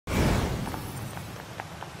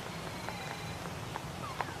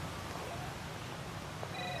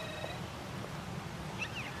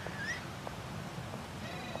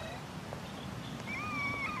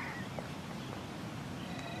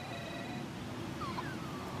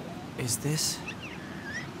Is this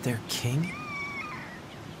their king?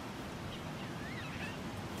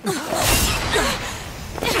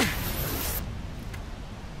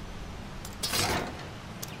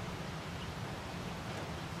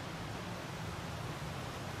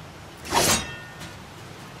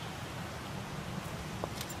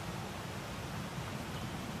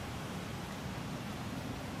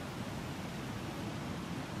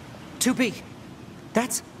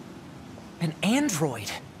 That's an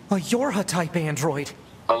android. A Yorha-type android.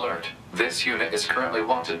 Alert. This unit is currently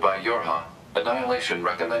wanted by Yorha. Annihilation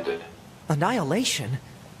recommended. Annihilation?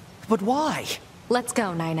 But why? Let's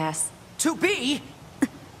go, 9S. 2B?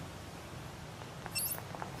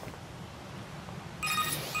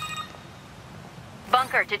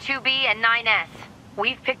 Bunker to 2B and 9S.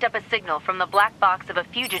 We've picked up a signal from the black box of a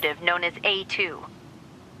fugitive known as A2.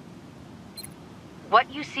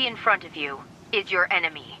 What you see in front of you is your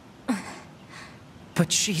enemy.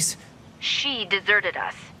 But she's... She deserted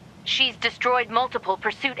us. She's destroyed multiple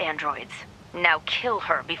pursuit androids. Now kill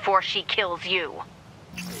her before she kills you.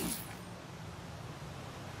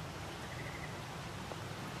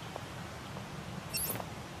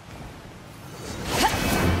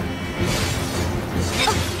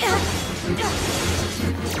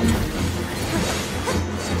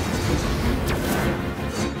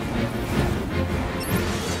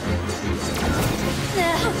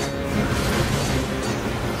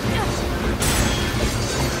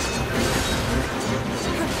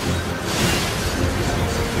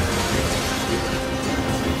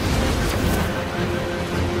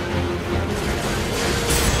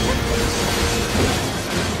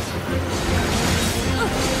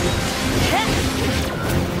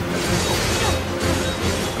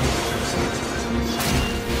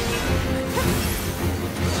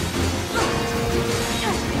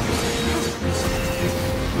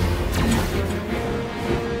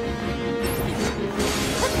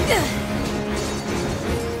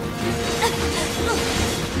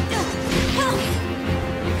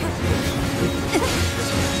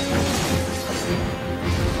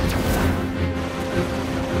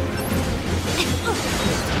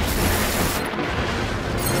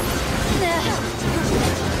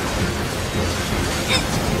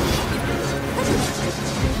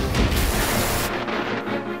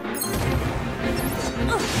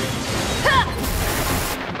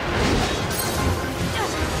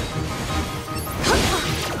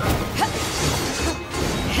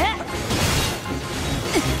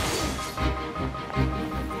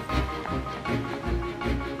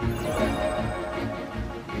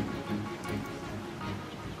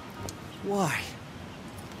 Why?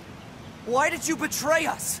 Why did you betray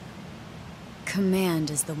us? Command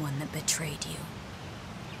is the one that betrayed you.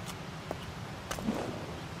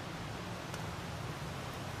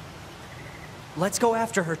 Let's go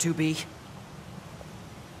after her, 2B.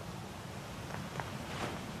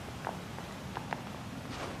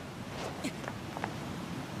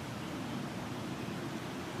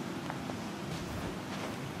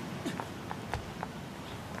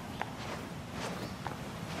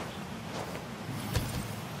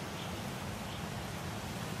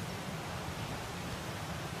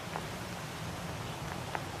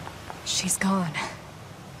 She's gone.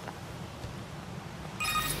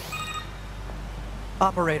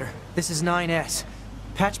 Operator, this is 9S.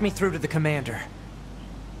 Patch me through to the commander.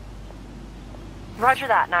 Roger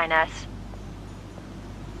that, 9S.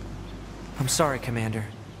 I'm sorry, Commander.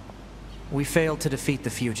 We failed to defeat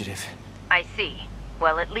the fugitive. I see.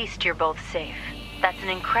 Well, at least you're both safe. That's an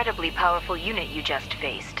incredibly powerful unit you just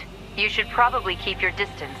faced. You should probably keep your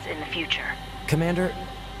distance in the future. Commander,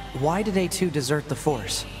 why did A2 desert the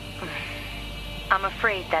Force? I'm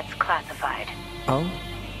afraid that's classified. Oh?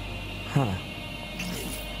 Huh.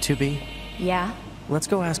 2B? Yeah? Let's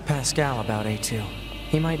go ask Pascal about A2.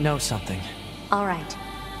 He might know something. All right.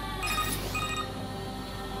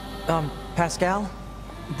 Pascal?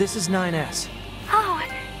 This is 9S. Oh,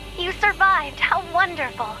 you survived. How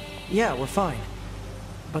wonderful. Yeah, we're fine.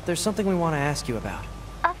 But there's something we want to ask you about.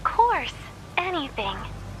 Of course. Anything.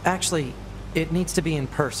 Actually, it needs to be in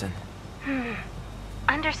person.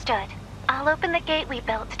 Understood. I'll open the gate we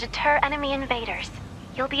built to deter enemy invaders.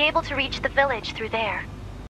 You'll be able to reach the village through there.